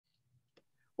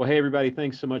Well, hey, everybody,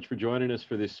 thanks so much for joining us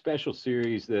for this special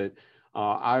series that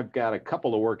I've got a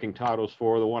couple of working titles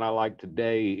for. The one I like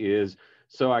today is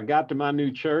So I Got to My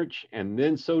New Church, and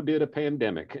Then So Did a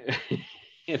Pandemic.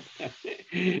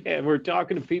 And we're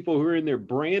talking to people who are in their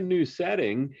brand new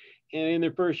setting and in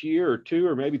their first year or two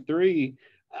or maybe three.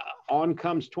 On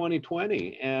comes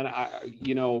 2020. And I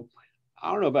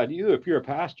don't know about you if you're a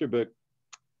pastor, but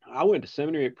I went to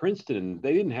seminary at Princeton and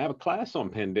they didn't have a class on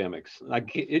pandemics.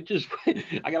 Like it just,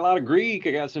 I got a lot of Greek,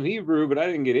 I got some Hebrew, but I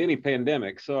didn't get any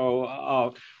pandemic.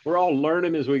 So we're all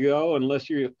learning as we go, unless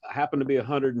you happen to be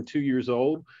 102 years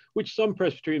old, which some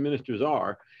Presbyterian ministers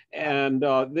are. And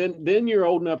then you're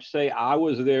old enough to say, I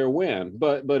was there when.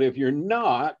 But if you're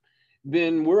not,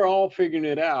 then we're all figuring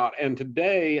it out. And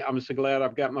today, I'm so glad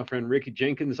I've got my friend Ricky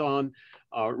Jenkins on.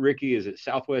 Ricky is at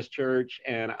Southwest Church,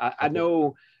 and I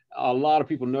know a lot of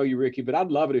people know you, Ricky, but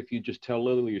I'd love it if you just tell a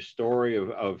little of your story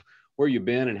of where you've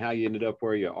been and how you ended up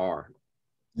where you are.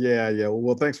 Yeah.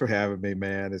 Well, thanks for having me,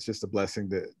 man. It's just a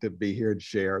blessing to be here and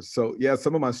share. So, yeah,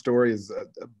 some of my story is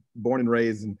born and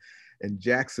raised in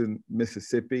Jackson,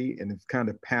 Mississippi, and have kind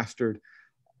of pastored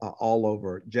all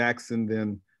over Jackson,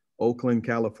 then Oakland,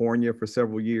 California for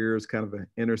several years, kind of an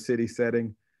inner city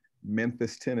setting.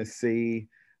 Memphis, Tennessee,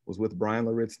 was with Brian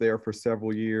Laritz there for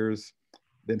several years.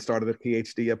 Then started a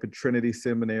PhD up at Trinity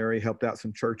Seminary, helped out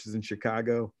some churches in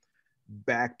Chicago,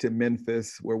 back to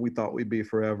Memphis, where we thought we'd be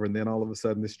forever. And then all of a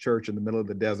sudden, this church in the middle of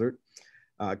the desert,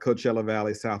 Coachella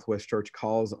Valley Southwest Church,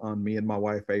 calls on me and my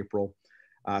wife, April,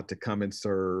 to come and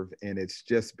serve. And it's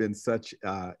just been such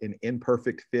an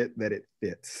imperfect fit that it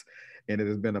fits. And it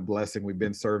has been a blessing. We've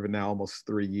been serving now almost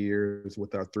 3 years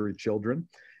with our 3 children.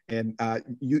 And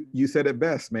you said it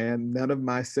best, man. None of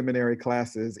my seminary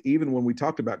classes, even when we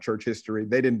talked about church history,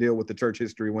 they didn't deal with the church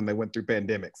history when they went through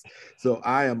pandemics. So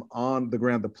I am on the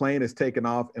ground. The plane is taken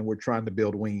off and we're trying to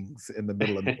build wings in the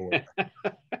middle of nowhere.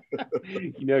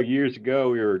 Years ago,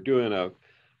 we were doing a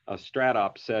strat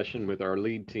op session with our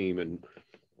lead team. And,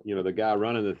 the guy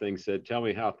running the thing said, tell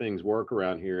me how things work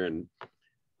around here. And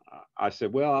I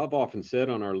said, well, I've often said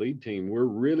on our lead team, we're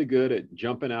really good at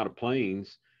jumping out of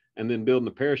planes and then building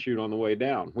the parachute on the way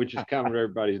down, which is kind of what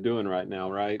everybody's doing right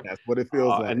now, right? That's what it feels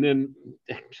like. And then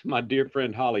my dear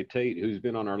friend Holly Tate, who's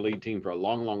been on our lead team for a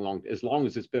long, as long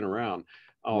as it's been around,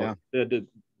 the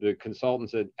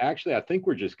consultant said, actually, I think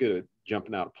we're just good at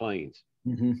jumping out of planes.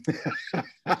 Mm-hmm.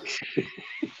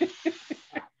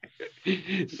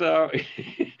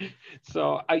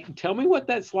 So tell me what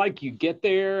that's like. You get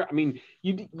there. I mean,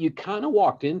 you kind of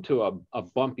walked into a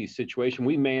bumpy situation.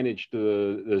 We managed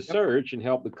the search and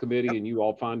helped the committee, and you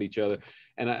all find each other.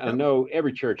 And I know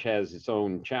every church has its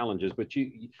own challenges, but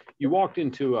you walked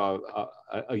into a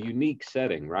unique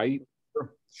setting, right?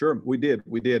 Sure, we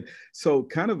did. So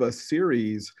kind of a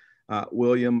series,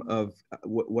 William, of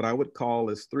what I would call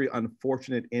as 3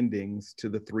 unfortunate endings to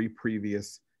the 3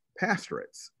 previous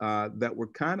pastorates that were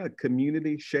kind of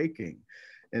community shaking.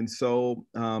 And so,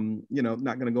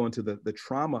 not going to go into the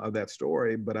trauma of that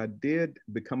story, but I did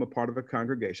become a part of a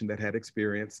congregation that had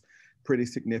experienced pretty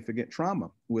significant trauma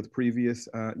with previous,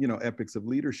 epics of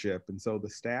leadership. And so the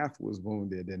staff was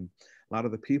wounded and a lot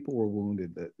of the people were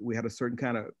wounded. We had a certain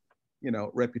kind of,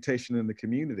 reputation in the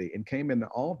community, and came into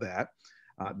all that.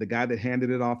 The guy that handed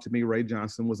it off to me, Ray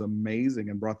Johnson, was amazing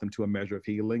and brought them to a measure of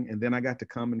healing. And then I got to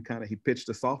come and he pitched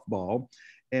a softball,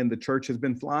 and the church has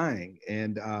been flying.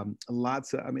 And I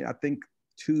think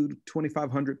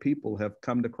 2,500 people have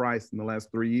come to Christ in the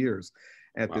last 3 years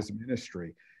at this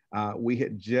ministry. We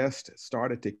had just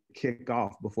started to kick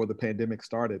off, before the pandemic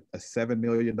started, a $7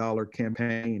 million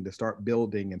campaign to start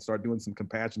building and start doing some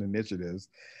compassion initiatives.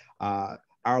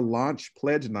 Our launch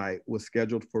pledge night was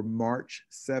scheduled for March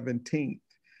 17th.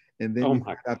 And then you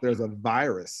find out there's a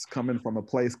virus coming from a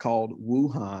place called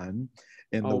Wuhan,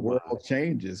 and the world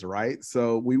changes, right?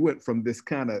 So we went from this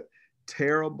kind of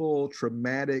terrible,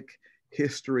 traumatic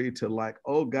history to like,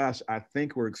 oh gosh, I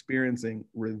think we're experiencing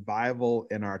revival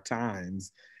in our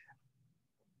times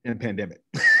in a pandemic.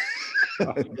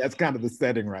 That's kind of the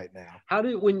setting right now.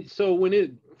 When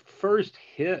it first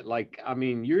hit,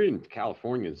 you're in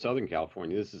California, in Southern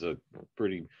California. This is a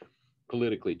pretty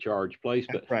politically charged place,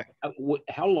 but right.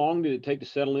 How long did it take to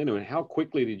settle into it? And how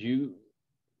quickly did you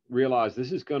realize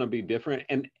this is going to be different?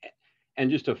 And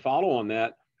just to follow on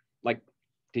that,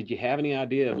 did you have any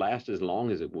idea it'd last as long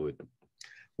as it would?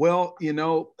 Well,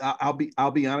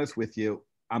 I'll be honest with you.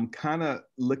 I'm kind of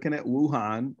looking at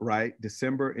Wuhan, right?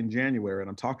 December and January, and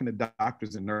I'm talking to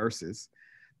doctors and nurses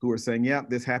who are saying, yeah,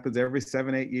 this happens every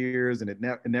 7-8 years, and it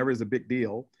never is a big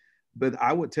deal. But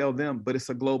I would tell them, but it's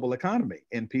a global economy,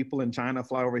 and people in China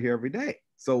fly over here every day.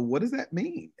 So what does that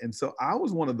mean? And so I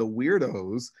was one of the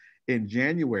weirdos in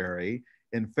January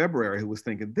and February who was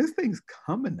thinking, this thing's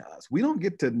coming to us. We don't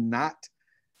get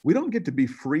to be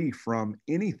free from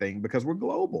anything because we're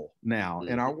global now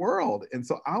in our world. And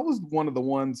so I was one of the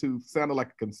ones who sounded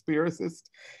like a conspiracist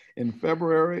in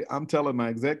February. I'm telling my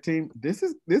exec team, this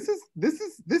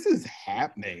is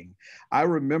happening. I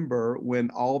remember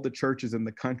when all the churches in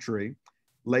the country,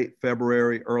 late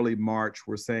February, early March,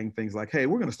 were saying things like, hey,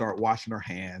 we're going to start washing our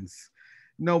hands.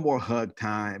 No more hug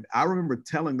time. I remember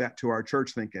telling that to our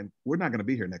church thinking, we're not going to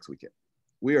be here next weekend.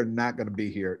 We are not going to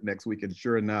be here next week. And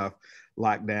sure enough,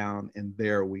 lockdown, and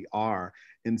there we are.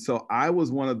 And so I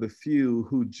was one of the few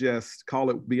who just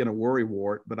call it being a worry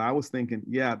wart, but I was thinking,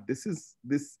 yeah, this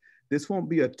won't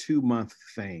be a 2-month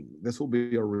thing. This will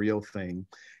be a real thing.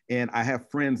 And I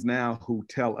have friends now who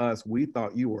tell us, we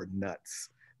thought you were nuts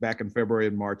back in February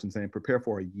and March, and saying, prepare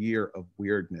for a year of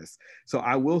weirdness. So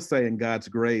I will say, in God's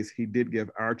grace, he did give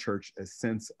our church a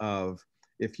sense of,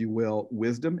 if you will,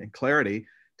 wisdom and clarity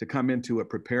to come into it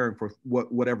preparing for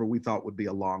whatever we thought would be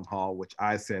a long haul, which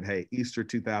I said, hey, Easter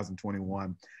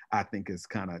 2021, I think is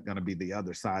kind of going to be the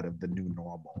other side of the new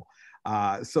normal.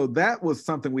 So that was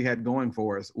something we had going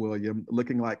for us, William,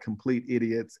 looking like complete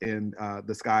idiots, and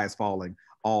the sky is falling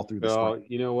all through the spring.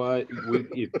 You know what?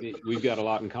 We've got a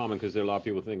lot in common, because there are a lot of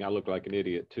people think I look like an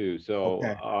idiot too. So,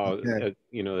 Okay.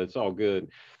 you know, it's all good.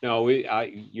 No,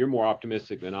 you're more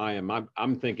optimistic than I am.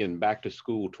 I'm thinking back to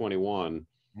school 21.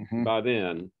 Mm-hmm. By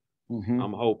then, Mm-hmm.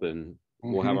 I'm hoping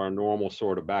we'll have our normal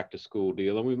sort of back to school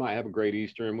deal, and we might have a great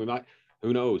Easter, and we might,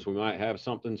 who knows, we might have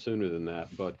something sooner than that.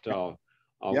 But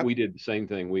we did the same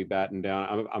thing. We battened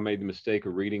down. I made the mistake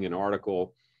of reading an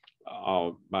article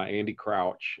by Andy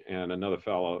Crouch and another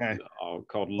fellow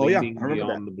called Leading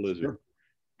Beyond the Blizzard. Sure.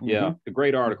 Mm-hmm. Yeah, a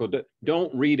great article.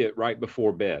 Don't read it right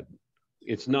before bed.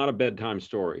 It's not a bedtime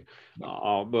story.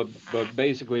 But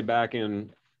basically, back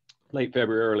in late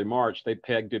February, early March, they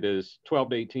pegged it as 12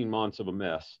 to 18 months of a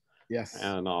mess. Yes.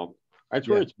 And that's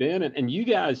where it's been. And you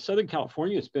guys, Southern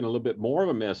California, it's been a little bit more of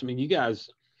a mess. I mean, you guys,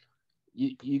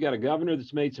 you got a governor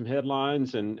that's made some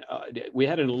headlines, and we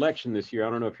had an election this year.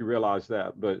 I don't know if you realize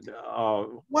that, but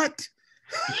what?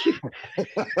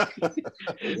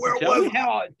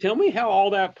 Tell me how all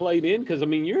that played in, because I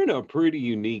mean, you're in a pretty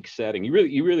unique setting. You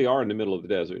really are in the middle of the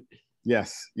desert.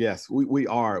 Yes, we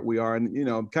are, and you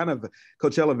know, kind of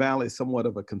Coachella Valley is somewhat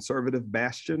of a conservative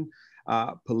bastion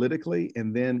politically,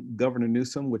 and then Governor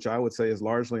Newsom, which I would say is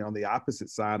largely on the opposite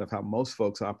side of how most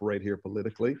folks operate here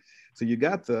politically. So you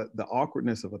got the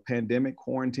awkwardness of a pandemic,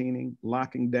 quarantining,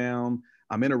 locking down.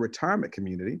 I'm in a retirement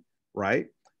community, right,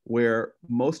 where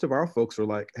most of our folks are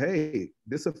like, hey,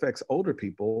 this affects older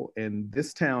people, and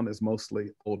this town is mostly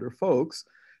older folks,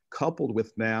 coupled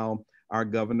with now our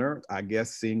governor, I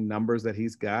guess, seeing numbers that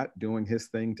he's got, doing his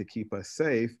thing to keep us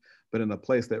safe, but in a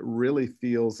place that really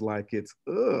feels like it's,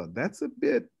 that's a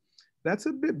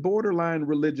bit borderline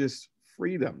religious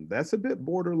freedom. That's a bit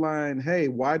borderline, hey,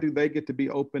 why do they get to be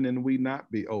open and we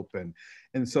not be open?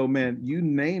 And so, man, you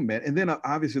name it. And then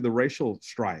obviously the racial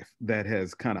strife that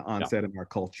has kind of onset in our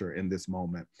culture in this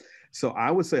moment. So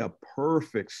I would say a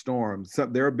perfect storm. So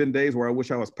there have been days where I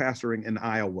wish I was pastoring in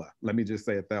Iowa. Let me just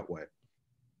say it that way.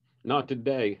 Not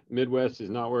today. Midwest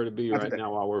is not where to be right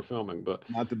now while we're filming, but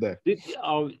not today.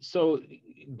 So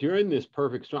during this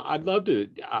perfect storm, I'd love to,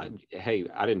 hey,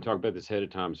 I didn't talk about this ahead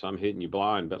of time, so I'm hitting you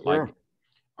blind, but like,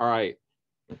 all right,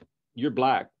 you're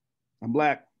black. I'm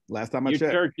black. Last time I checked.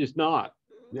 Your church is not.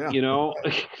 Yeah. You know,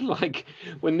 like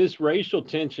when this racial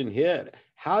tension hit,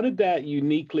 how did that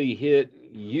uniquely hit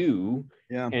you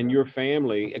and your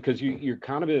family? Because you're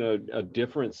kind of in a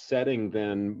different setting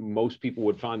than most people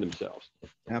would find themselves.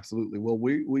 Absolutely. Well,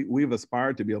 we've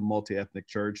aspired to be a multi-ethnic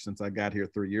church since I got here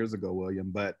 3 years ago,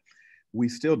 William, but we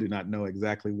still do not know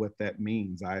exactly what that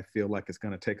means. I feel like it's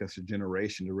going to take us a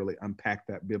generation to really unpack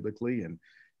that biblically and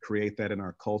create that in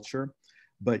our culture.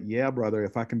 But yeah, brother,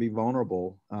 if I can be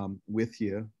vulnerable with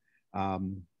you,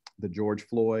 the George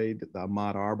Floyd, the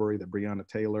Ahmaud Arbery, the Breonna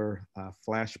Taylor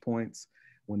flashpoints,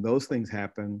 when those things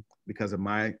happen, because of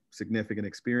my significant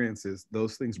experiences,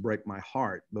 those things break my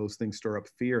heart. Those things stir up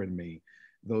fear in me.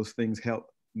 Those things help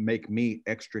make me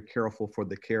extra careful for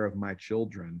the care of my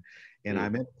children. And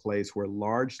I'm in a place where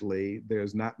largely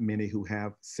there's not many who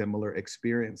have similar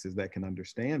experiences that can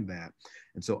understand that.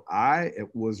 And so it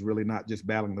was really not just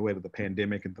battling the weight of the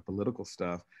pandemic and the political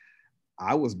stuff.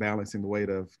 I was balancing the weight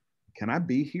of, can I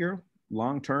be here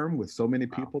long term with so many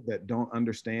people that don't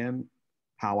understand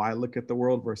how I look at the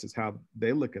world versus how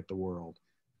they look at the world?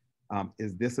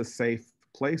 Is this a safe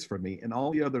place for me? And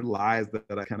all the other lies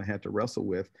that I kind of had to wrestle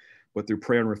with, but through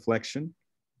prayer and reflection,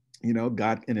 you know,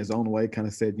 God in his own way kind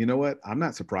of said, you know what, I'm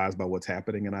not surprised by what's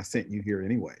happening, and I sent you here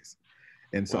anyways.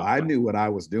 And so Wow. I knew what I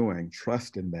was doing,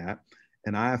 trust in that.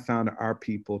 And I have found our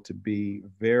people to be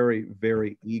very,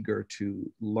 very eager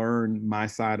to learn my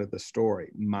side of the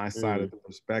story, my side of the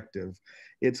perspective.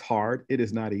 It's hard. It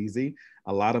is not easy.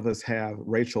 A lot of us have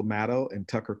Rachel Maddow and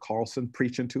Tucker Carlson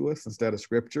preaching to us instead of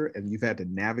scripture, and you've had to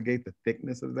navigate the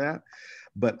thickness of that.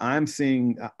 But I'm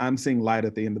seeing light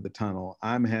at the end of the tunnel.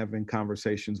 I'm having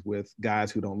conversations with guys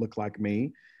who don't look like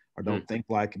me or don't think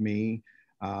like me,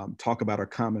 talk about our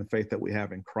common faith that we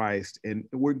have in Christ. And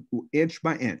we're inch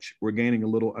by inch, we're gaining a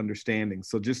little understanding.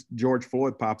 So just George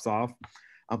Floyd pops off.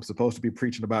 I'm supposed to be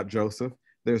preaching about Joseph.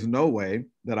 There's no way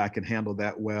that I can handle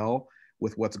that well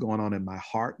with what's going on in my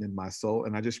heart and in my soul.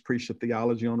 And I just preached a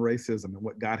theology on racism and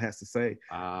what God has to say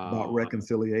about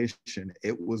reconciliation.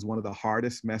 It was one of the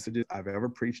hardest messages I've ever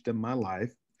preached in my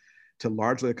life, to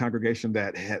largely a congregation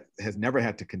that has never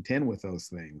had to contend with those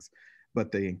things.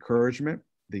 But the encouragement,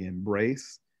 the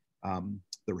embrace,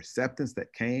 the receptance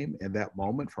that came in that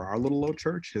moment for our little old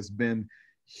church has been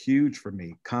huge for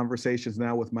me. Conversations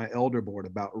now with my elder board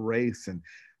about race and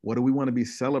what do we want to be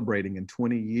celebrating in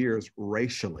 20 years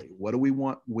racially? What do we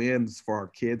want wins for our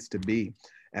kids to be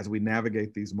as we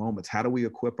navigate these moments? How do we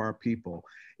equip our people?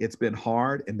 It's been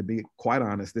hard. And to be quite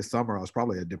honest, this summer I was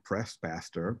probably a depressed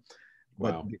pastor.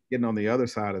 But getting on the other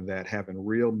side of that, having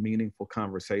real meaningful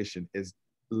conversation is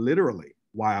literally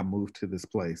why I moved to this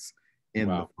place in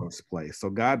the first place. So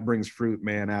God brings fruit,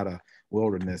 man, out of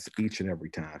wilderness each and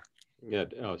every time. Yeah,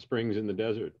 springs in the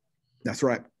desert. That's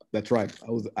right. That's right.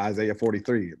 I was Isaiah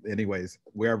 43. Anyways,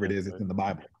 wherever it is, it's in the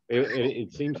Bible.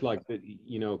 It seems like that,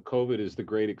 you know, COVID is the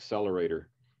great accelerator,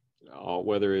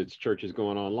 whether it's churches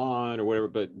going online or whatever,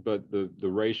 but the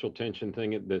racial tension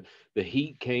thing, the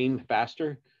heat came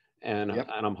faster, and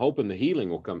I'm hoping the healing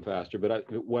will come faster. But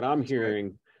what I'm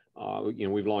hearing, you know,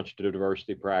 we've launched a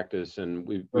diversity practice, and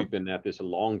we've been at this a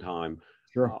long time.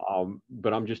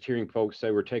 But I'm just hearing folks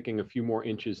say we're taking a few more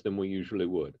inches than we usually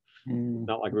would.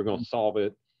 Not like we're going to solve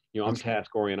it. You know, I'm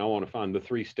task oriented. I want to find the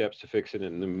 3 steps to fix it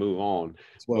and then move on.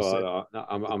 But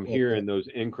I'm hearing those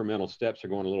incremental steps are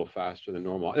going a little faster than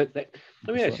normal. Let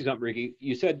me ask you something, Ricky.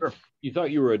 You said you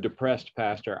thought you were a depressed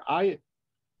pastor. I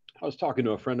was talking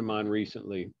to a friend of mine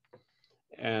recently,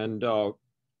 and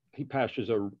he pastors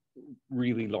a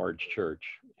really large church,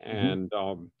 and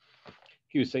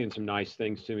he was saying some nice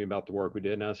things to me about the work we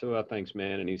did. And I said, well, thanks,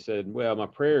 man. And he said, well, my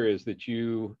prayer is that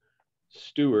you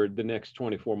steward the next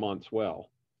 24 months well.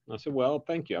 And I said, well,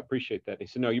 thank you. I appreciate that. And he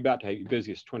said, no, you're about to have your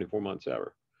busiest 24 months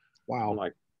ever. Wow. I'm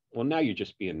like, well, now you're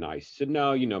just being nice. He said,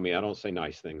 no, you know me. I don't say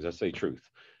nice things. I say truth.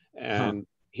 And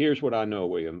here's what I know,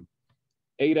 William.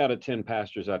 8 out of 10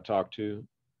 pastors I talk to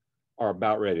are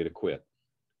about ready to quit.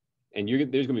 And there's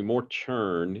going to be more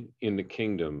churn in the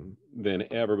kingdom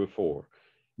than ever before.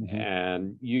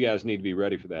 And you guys need to be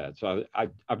ready for that. So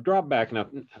I've dropped back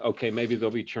and okay, maybe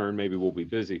there'll be churn, maybe we'll be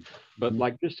busy. But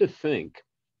like, just to think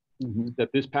that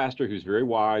this pastor who's very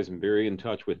wise and very in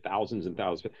touch with thousands and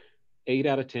thousands, 8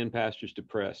 out of 10 pastors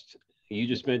depressed. You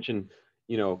just mentioned,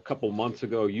 you know, a couple months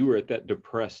ago, you were at that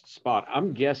depressed spot.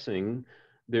 I'm guessing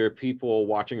there are people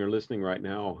watching or listening right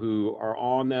now who are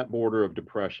on that border of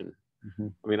depression.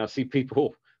 I mean, I see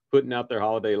people putting out their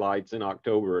holiday lights in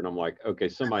October, and I'm like, okay,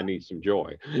 somebody needs some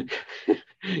joy.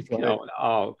 You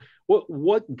know,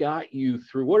 what got you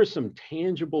through? What are some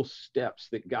tangible steps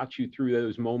that got you through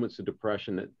those moments of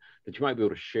depression that you might be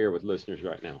able to share with listeners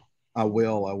right now? I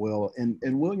will.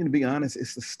 And William, to be honest,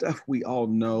 it's the stuff we all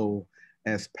know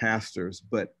as pastors,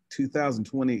 but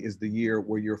 2020 is the year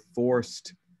where you're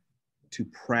forced to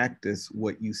practice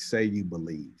what you say you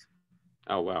believe.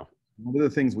 Oh, wow. One of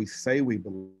the things we say we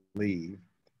believe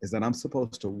is that I'm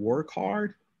supposed to work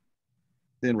hard,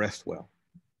 then rest well.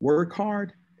 Work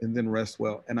hard and then rest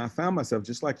well. And I found myself,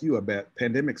 just like you, I bet,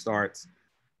 pandemic starts,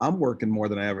 I'm working more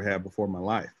than I ever have before in my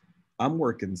life. I'm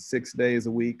working 6 days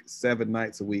a week, 7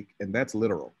 nights a week, and that's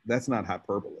literal. That's not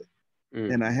hyperbole.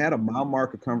 And I had a mile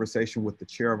marker conversation with the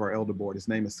chair of our elder board. His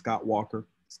name is Scott Walker.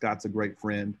 Scott's a great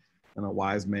friend and a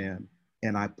wise man.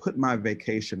 And I put my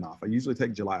vacation off. I usually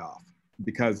take July off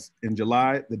because in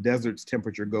July, the desert's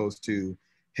temperature goes to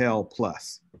hell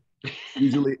plus.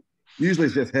 Usually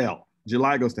it's just hell.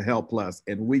 July goes to hell plus,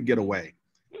 and we get away.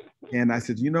 And I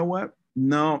said, you know what?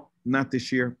 No, not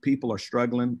this year. People are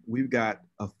struggling. We've got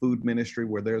a food ministry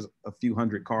where there's a few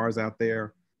hundred cars out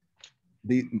there.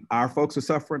 Our folks are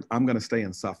suffering. I'm going to stay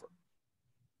and suffer.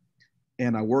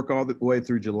 And I work all the way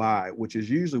through July, which is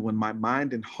usually when my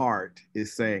mind and heart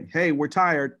is saying, hey, we're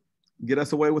tired. Get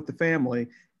us away with the family.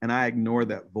 And I ignore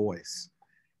that voice.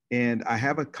 And I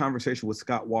have a conversation with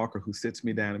Scott Walker, who sits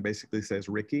me down and basically says,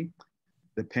 Ricky,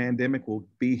 the pandemic will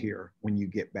be here when you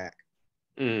get back.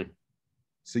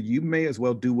 So you may as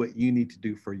well do what you need to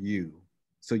do for you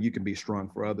so you can be strong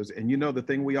for others. And you know, the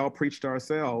thing we all preach to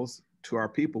ourselves, to our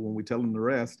people, when we tell them the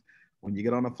rest, when you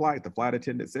get on a flight, the flight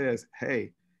attendant says,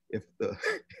 hey, if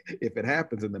it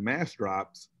happens and the mask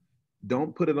drops,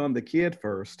 don't put it on the kid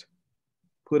first,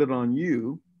 put it on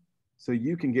you so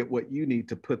you can get what you need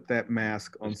to put that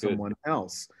mask on someone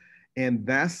else. And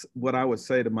that's what I would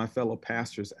say to my fellow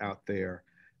pastors out there.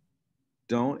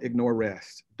 Don't ignore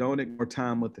rest. Don't ignore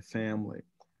time with the family.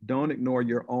 Don't ignore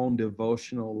your own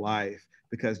devotional life,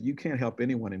 because you can't help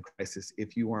anyone in crisis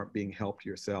if you aren't being helped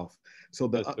yourself. So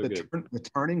the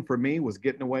turning for me was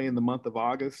getting away in the month of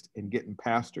August and getting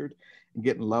pastored and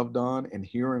getting loved on and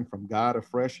hearing from God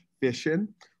afresh, fishing.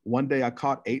 One day I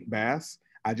caught 8 bass.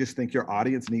 I just think your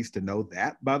audience needs to know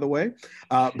that, by the way.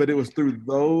 But it was through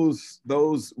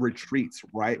those retreats,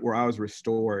 right, where I was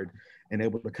restored and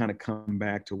able to kind of come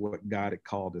back to what God had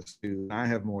called us to. I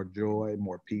have more joy,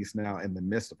 more peace now in the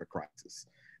midst of a crisis.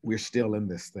 We're still in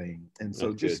this thing. And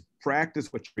so just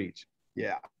practice what you preach.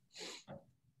 Yeah.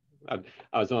 I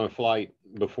was on a flight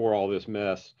before all this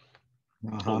mess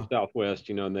on Southwest,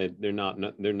 you know, and they're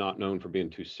not known for being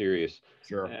too serious.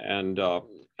 Sure. And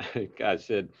guy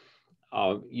said,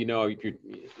 you know, if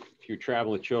you're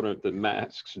traveling with children, if the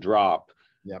masks drop,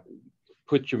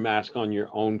 put your mask on your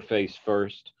own face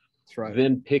first. That's right.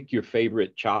 Then pick your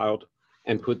favorite child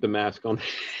and put the mask on.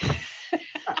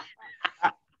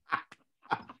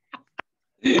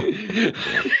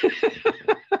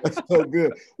 That's so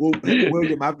good. Well,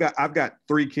 William, I've got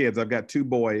 3 kids. I've got 2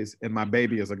 boys, and my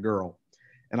baby is a girl.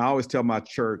 And I always tell my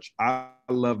church, I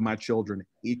love my children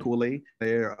equally.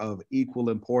 They're of equal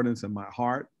importance in my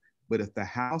heart. But if the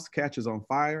house catches on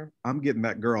fire, I'm getting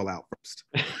that girl out first.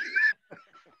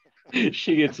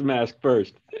 She gets the mask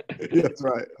first. Yeah, that's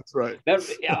right. That's right.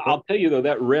 I'll tell you though,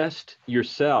 that rest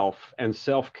yourself and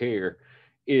self-care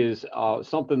is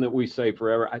something that we say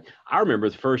forever. I remember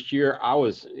the first year I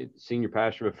was senior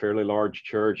pastor of a fairly large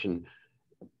church, and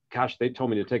gosh, they told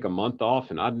me to take a month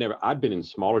off, and I'd been in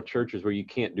smaller churches where you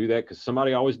can't do that because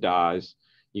somebody always dies.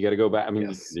 You got to go back. I mean,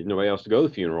 there's nobody else to go to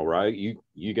the funeral, right?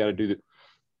 You got to do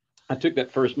I took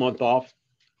that first month off,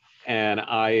 and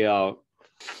so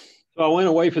I went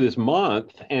away for this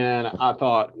month, and I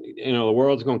thought, you know, the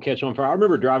world's going to catch on fire. I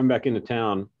remember driving back into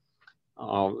town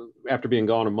after being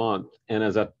gone a month, and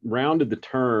as I rounded the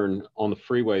turn on the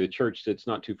freeway, the church sits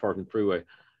not too far from the freeway,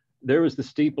 there was the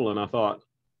steeple, and I thought,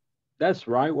 that's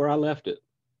right where I left it.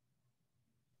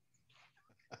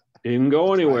 Didn't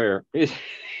go anywhere. Right.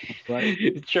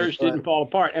 The church didn't fall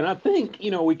apart. And I think, you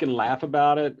know, we can laugh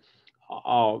about it.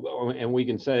 And we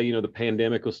can say, you know, the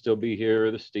pandemic will still be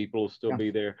here, the steeple will still be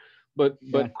there. But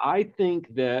I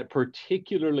think that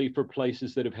particularly for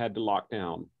places that have had to lock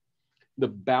down, the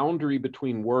boundary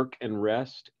between work and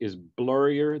rest is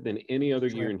blurrier than any other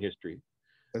year in history.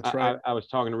 That's right. I was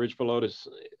talking to Rich Velotis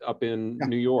up in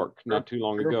New York not too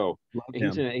long ago.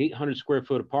 He's in an 800 square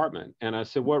foot apartment. And I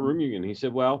said, what room are you in? He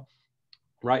said, well,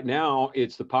 right now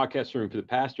it's the podcast room for the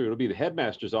pastor. It'll be the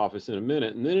headmaster's office in a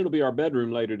minute, and then it'll be our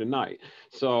bedroom later tonight.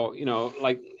 So, you know,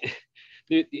 like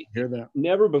hear that.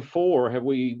 Never before have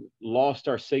we lost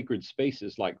our sacred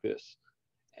spaces like this.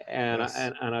 And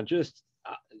I just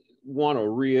want to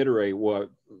reiterate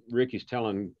what Ricky's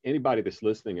telling anybody that's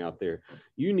listening out there.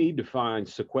 You need to find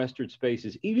sequestered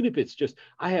spaces, even if it's just,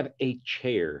 I have a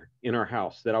chair in our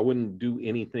house that I wouldn't do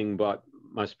anything but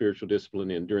my spiritual discipline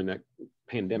in during that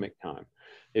pandemic time.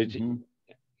 It's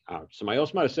somebody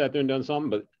else might have sat there and done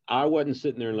something, but I wasn't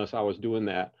sitting there unless I was doing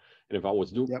that. And if I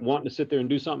was wanting to sit there and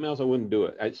do something else, I wouldn't do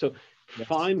it. So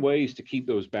find ways to keep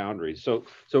those boundaries. So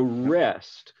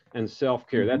rest and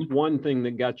self-care, that's one thing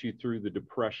that got you through the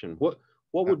depression. What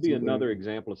would be another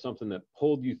example of something that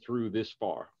pulled you through this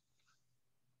far?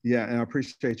 Yeah, and I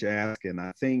appreciate you asking.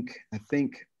 I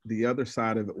think the other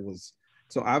side of it was,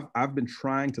 so I've been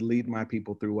trying to lead my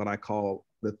people through what I call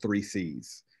the 3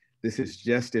 C's. This is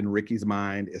just in Ricky's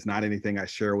mind. It's not anything I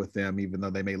share with them, even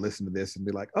though they may listen to this and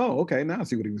be like, oh, okay, now I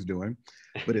see what he was doing.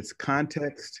 But it's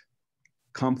context,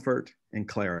 comfort, and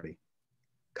clarity.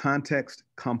 Context,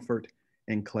 comfort,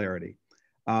 and clarity.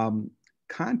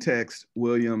 Context,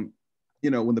 William, you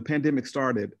know, when the pandemic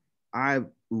started, I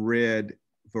read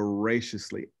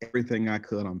voraciously everything I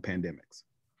could on pandemics.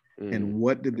 And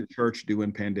what did the church do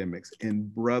in pandemics?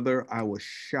 And brother, I was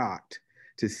shocked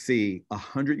to see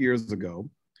 100 years ago,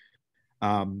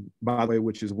 by the way,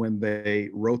 which is when they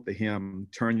wrote the hymn,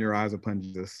 "Turn your eyes upon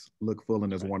Jesus, look full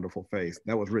in his wonderful face."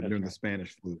 That was written during the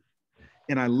Spanish flu.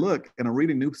 And I look and I'm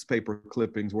reading newspaper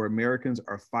clippings where Americans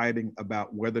are fighting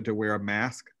about whether to wear a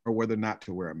mask or whether not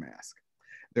to wear a mask.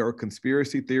 There are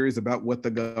conspiracy theories about what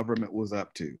the government was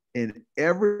up to. And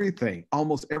everything,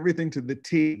 almost everything to the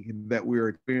T that we're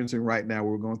experiencing right now,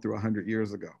 we were going through 100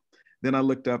 years ago. Then I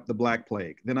looked up the Black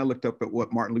Plague. Then I looked up at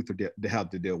what Martin Luther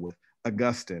had to deal with,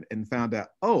 Augustine, and found out,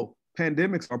 oh,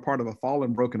 pandemics are part of a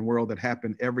fallen, broken world that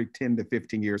happen every 10 to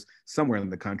 15 years somewhere in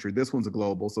the country. This one's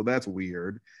global, so that's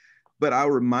weird. But I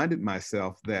reminded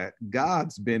myself that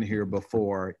God's been here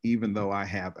before, even though I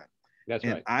haven't. That's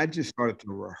and right. I just started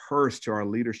to rehearse to our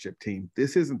leadership team,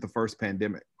 this isn't the first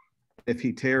pandemic. If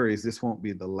he tarries, this won't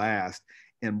be the last.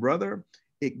 And brother,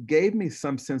 it gave me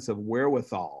some sense of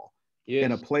wherewithal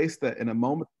in a place that in a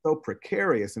moment so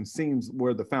precarious and seems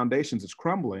where the foundations is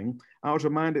crumbling. I was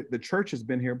reminded the church has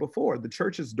been here before. The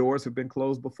church's doors have been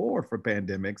closed before for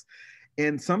pandemics.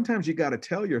 And sometimes you got to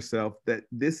tell yourself that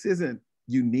this isn't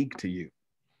unique to you.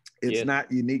 It's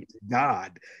not unique to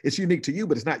God. It's unique to you,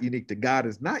 but it's not unique to God.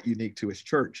 It's not unique to his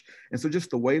church. And so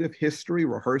just the weight of history,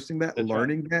 rehearsing that,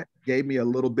 learning that gave me a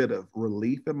little bit of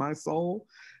relief in my soul.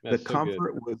 The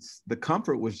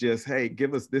comfort was just, hey,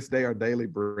 give us this day our daily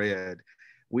bread.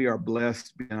 We are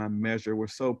blessed beyond measure. We're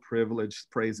so privileged.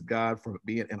 Praise God for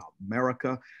being in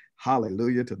America.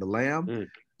 Hallelujah to the Lamb.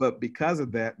 But because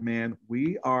of that, man,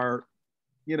 we are,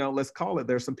 let's call it,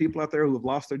 there's some people out there who have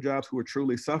lost their jobs who are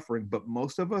truly suffering, but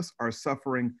most of us are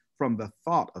suffering from the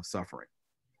thought of suffering.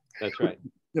 That's right.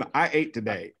 I ate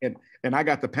today and I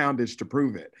got the poundage to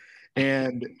prove it.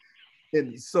 And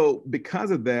so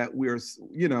because of that, we're,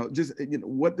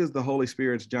 what does the Holy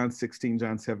Spirit's John 16,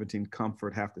 John 17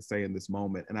 comfort have to say in this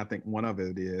moment? And I think one of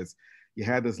it is, you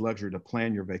had this luxury to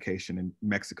plan your vacation in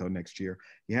Mexico next year.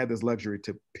 You had this luxury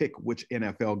to pick which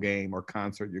NFL game or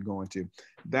concert you're going to.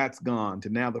 That's gone to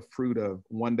now the fruit of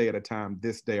one day at a time.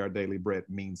 This day, our daily bread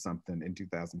means something in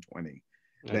 2020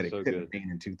 that it couldn't mean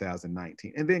in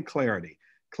 2019. And then clarity.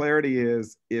 Clarity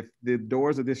is, if the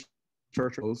doors of this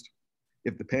church are closed,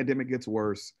 if the pandemic gets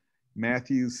worse,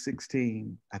 Matthew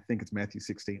 16, I think it's Matthew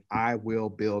 16, I will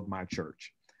build my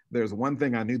church. There's one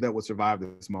thing I knew that would survive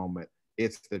this moment.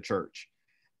 It's the church.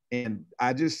 And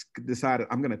I just decided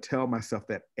I'm going to tell myself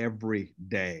that every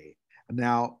day.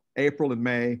 Now, April and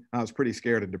May, I was pretty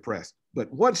scared and depressed.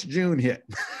 But once June hit,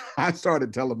 I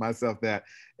started telling myself that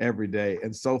every day.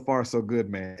 And so far, so good,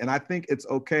 man. And I think it's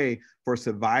okay for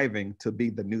surviving to be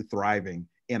the new thriving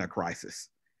in a crisis.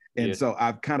 And so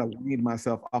I've kind of weaned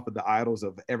myself off of the idols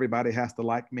of everybody has to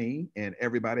like me and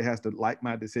everybody has to like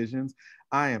my decisions.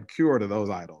 I am cured of those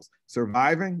idols.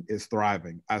 Surviving is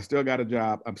thriving. I still got a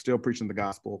job. I'm still preaching the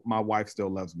gospel. My wife still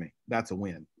loves me. That's a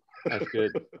win. That's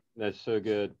good. That's so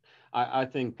good. I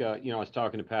think, I was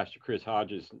talking to Pastor Chris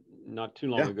Hodges not too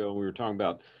long ago, and we were talking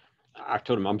about, I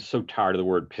told him, I'm so tired of the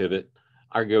word pivot.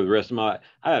 I go the rest of I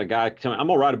had a guy tell me, I'm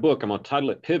going to write a book. I'm going to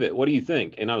title it Pivot. What do you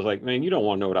think? And I was like, man, you don't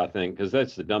want to know what I think, because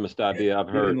that's the dumbest idea I've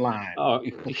heard. Oh,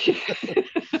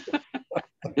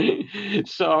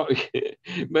 so,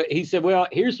 but he said, well,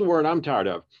 here's the word I'm tired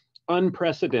of.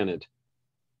 Unprecedented.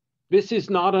 This is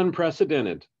not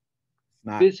unprecedented.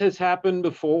 This has happened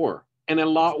before and a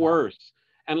lot worse.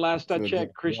 And last I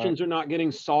checked, Christians are not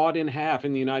getting sawed in half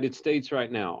in the United States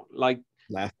right now. Like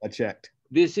last I checked.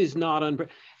 This is not and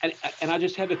I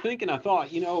just had to think, and I thought,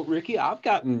 Ricky, I've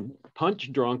gotten punch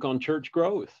drunk on church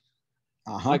growth.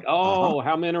 Like,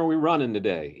 how many are we running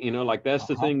today? Like that's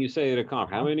the thing you say at a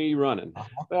conference. How many are you running?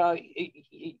 Well,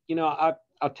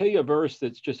 I'll tell you a verse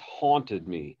that's just haunted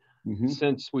me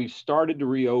since we've started to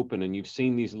reopen, and you've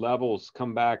seen these levels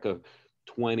come back of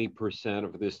 20%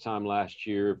 of this time last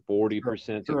year,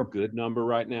 40% a good number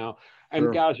right now,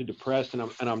 and guys are depressed, and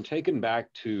I'm taken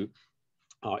back to.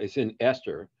 It's in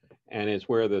Esther, and it's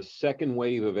where the second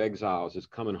wave of exiles is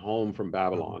coming home from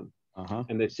Babylon.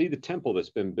 And they see the temple that's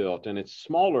been built, and it's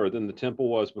smaller than the temple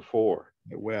was before.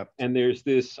 It wept. And there's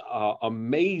this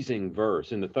amazing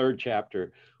verse in the 3rd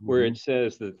chapter where it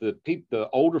says that the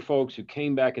older folks who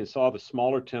came back and saw the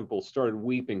smaller temple started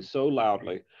weeping so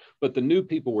loudly, but the new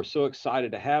people were so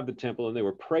excited to have the temple, and they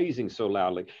were praising so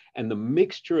loudly. And the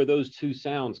mixture of those two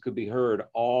sounds could be heard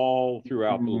all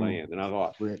throughout the land. And I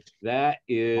thought, that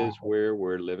is where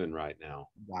we're living right now.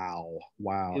 Wow.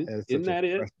 Isn't that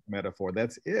it? Metaphor.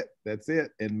 That's it.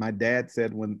 And my dad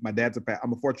said, I'm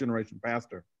a 4th generation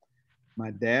pastor. My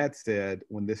dad said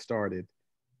when this started,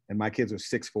 and my kids are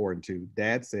 6, 4, and 2,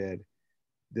 Dad said,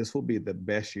 this will be the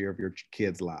best year of your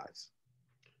kids' lives.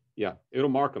 Yeah, it'll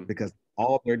mark them. Because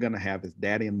all they're going to have is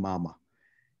daddy and mama.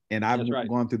 And I've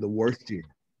gone through the worst year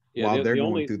while they're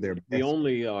going through their best. The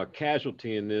only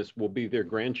casualty in this will be their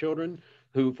grandchildren,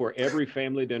 who for every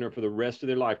family dinner for the rest of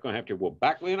their life going to have to, well,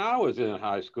 back when I was in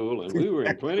high school and we were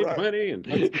in 2020. And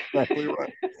that's exactly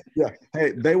right. Yeah.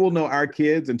 Hey, they will know our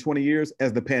kids in 20 years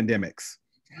as the pandemics.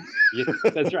 Yeah,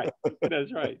 that's right.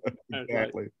 That's right. That's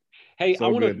Exactly. Right. Hey, So I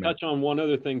want to good, touch on one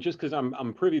other thing, just because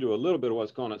I'm privy to a little bit of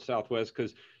what's going on at Southwest,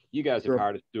 because you guys have Sure.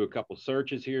 hired us to do a couple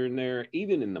searches here and there,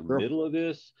 even in the Sure. middle of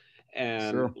this.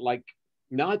 And Sure. like,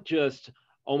 not just,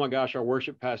 oh my gosh, our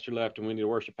worship pastor left and we need a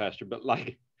worship pastor, but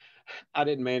like, I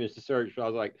didn't manage to search, but I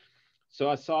was like, so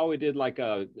I saw we did like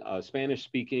a Spanish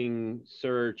speaking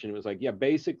search, and it was like, yeah,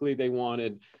 basically they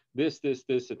wanted this,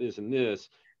 and this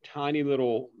tiny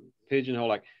little pigeonhole,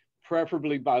 like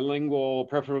preferably bilingual,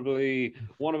 preferably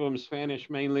one of them Spanish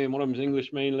mainly and one of them's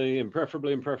English mainly, and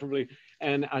preferably.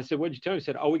 And I said, what'd you tell me? He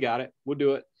said, oh, we got it. We'll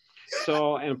do it.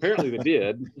 So, and apparently they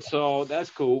did. So that's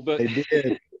cool. But they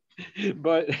did.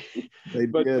 but They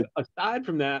did. aside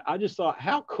from that, I just thought,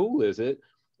 how cool is it?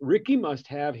 Ricky must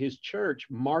have his church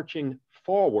marching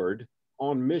forward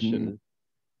on mission,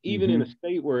 even in a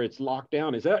state where it's locked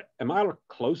down. Am I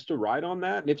close to right on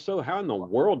that? And if so, how in the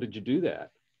world did you do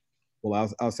that?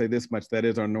 Well, I'll say this much, that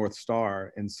is our North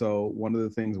Star. And so one of the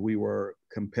things we were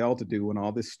compelled to do when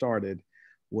all this started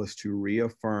was to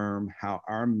reaffirm how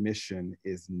our mission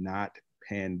is not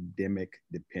pandemic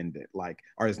dependent,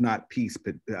 or is not peace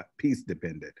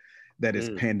dependent, that is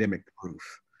pandemic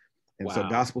proof. And wow. So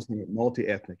gospel-centered,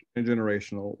 multi-ethnic,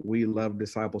 intergenerational, we love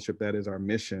discipleship, that is our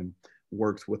mission,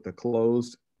 works with a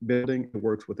closed building, it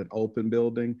works with an open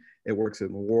building, it works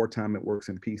in wartime, it works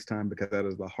in peacetime, because that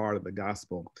is the heart of the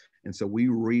gospel. And so we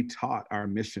retaught our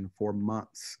mission for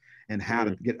months and how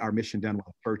to get our mission done while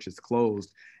the church is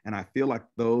closed. And I feel like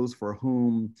those for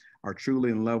whom are truly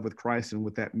in love with Christ and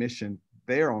with that mission,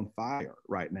 they're on fire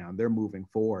right now. They're moving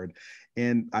forward.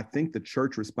 And I think the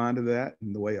church responded to that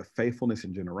in the way of faithfulness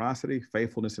and generosity,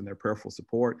 faithfulness in their prayerful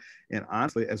support. And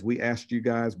honestly, as we asked you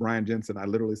guys, Brian Jensen, I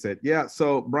literally said, yeah,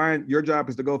 so Brian, your job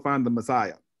is to go find the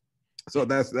Messiah. So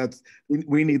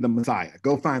we need the Messiah.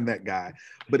 Go find that guy.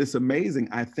 But it's amazing.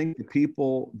 I think the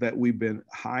people that we've been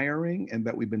hiring and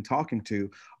that we've been talking to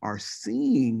are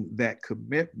seeing that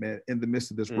commitment in the midst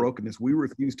of this brokenness. We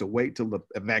refuse to wait till the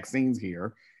vaccine's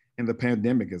here and the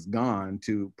pandemic is gone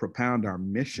to propound our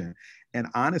mission. And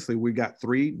honestly, we got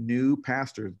 3 new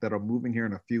pastors that are moving here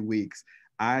in a few weeks.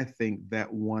 I think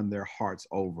that won their hearts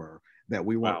over, that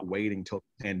we weren't waiting till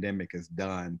the pandemic is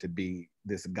done to be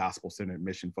this gospel-centered,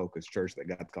 mission-focused church that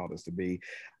God called us to be.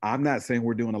 I'm not saying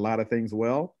we're doing a lot of things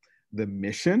well. The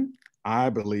mission, I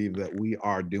believe that we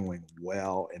are doing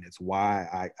well, and it's why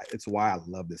I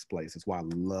love this place. It's why I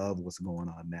love what's going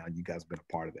on now. You guys have been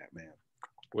a part of that, man.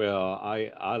 Well,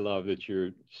 I love that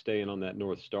you're staying on that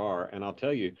North Star. And I'll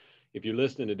tell you, if you're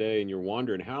listening today and you're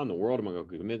wondering, how in the world am I going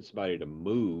to convince somebody to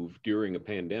move during a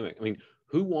pandemic? I mean,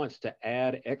 who wants to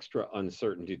add extra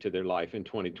uncertainty to their life in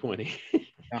 2020?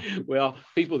 Well,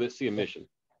 people that see a mission,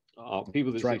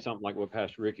 people that see something like what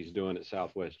Pastor Ricky's doing at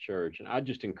Southwest Church. And I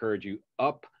just encourage you,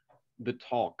 up the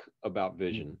talk about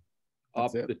vision,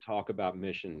 up the talk about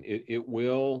mission. It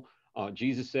will.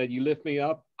 Jesus said, you lift me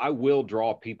up, I will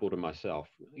draw people to myself,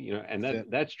 and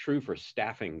that's true for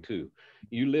staffing too.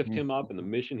 You lift him up and the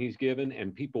mission he's given,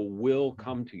 and people will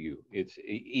come to you. It's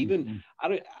even,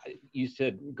 you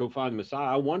said, go find the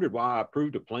Messiah. I wondered why I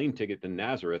approved a plane ticket to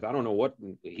Nazareth. I don't know what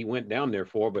he went down there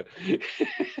for, but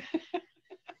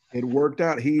it worked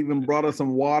out. He even brought us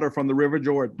some water from the River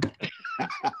Jordan.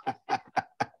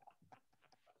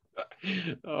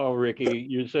 Oh, Ricky,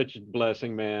 you're such a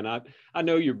blessing, man. I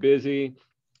know you're busy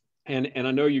and I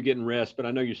know you're getting rest, but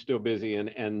I know you're still busy,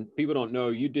 and people don't know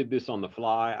you did this on the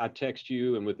fly. I text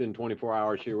you, and within 24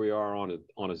 hours, here we are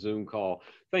on a Zoom call.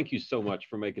 Thank you so much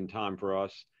for making time for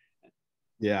us.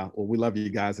 Yeah, well, we love you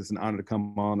guys. It's an honor to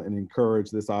come on and encourage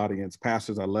this audience.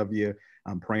 Pastors, I love you.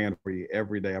 I'm praying for you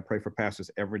every day. I pray for pastors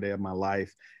every day of my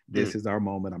life. This is our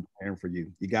moment. I'm praying for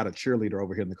you. You got a cheerleader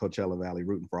over here in the Coachella Valley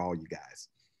rooting for all you guys.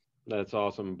 That's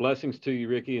awesome. Blessings to you,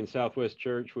 Ricky, and Southwest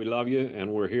Church. We love you,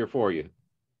 and we're here for you.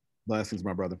 Blessings,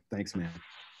 my brother. Thanks, man.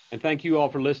 And thank you all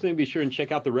for listening. Be sure and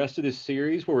check out the rest of this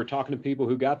series where we're talking to people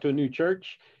who got to a new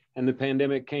church and the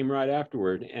pandemic came right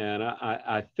afterward. And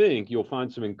I think you'll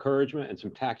find some encouragement and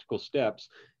some tactical steps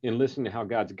in listening to how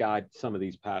God's guided some of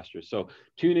these pastors. So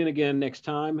tune in again next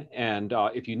time. And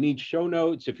if you need show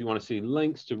notes, if you want to see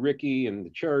links to Ricky and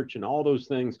the church and all those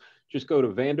things, just go to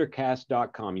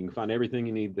vandercast.com. You can find everything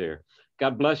you need there.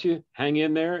 God bless you. Hang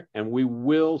in there, and we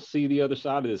will see the other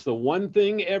side of this. The one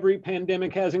thing every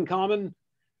pandemic has in common,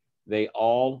 they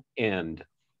all end.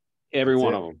 Every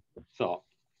one of them. So,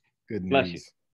 good news. Bless you.